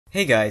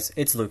Hey guys,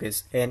 it's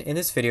Lucas, and in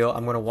this video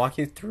I'm going to walk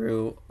you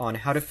through on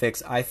how to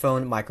fix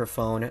iPhone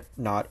microphone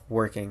not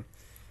working.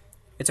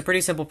 It's a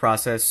pretty simple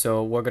process,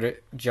 so we're going to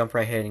jump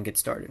right ahead and get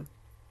started.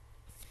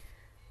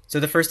 So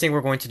the first thing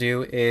we're going to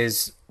do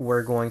is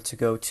we're going to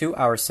go to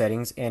our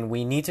settings, and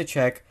we need to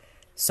check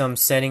some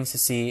settings to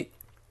see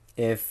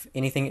if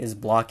anything is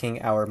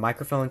blocking our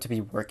microphone to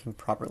be working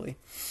properly.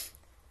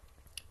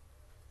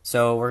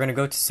 So we're going to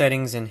go to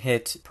settings and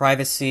hit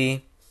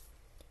privacy.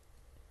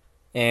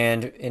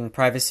 And in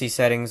privacy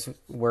settings,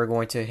 we're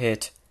going to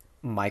hit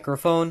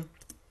microphone.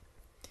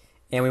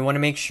 And we want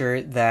to make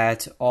sure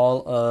that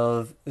all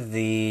of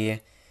these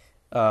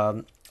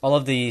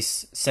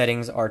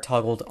settings are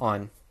toggled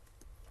on.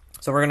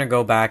 So we're going to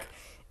go back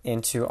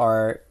into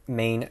our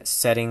main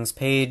settings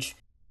page.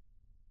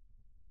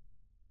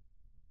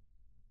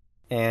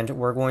 And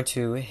we're going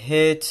to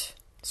hit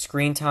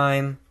screen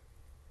time.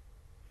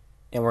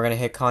 And we're going to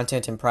hit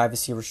content and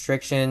privacy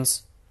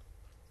restrictions.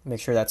 Make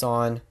sure that's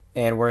on.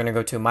 And we're going to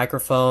go to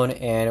microphone,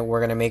 and we're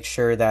going to make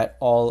sure that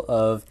all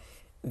of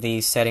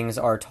these settings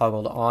are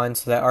toggled on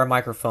so that our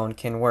microphone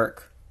can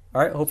work.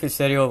 Alright, hope this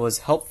video was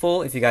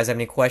helpful. If you guys have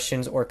any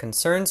questions or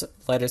concerns,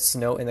 let us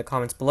know in the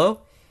comments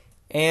below.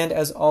 And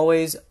as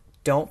always,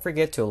 don't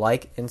forget to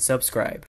like and subscribe.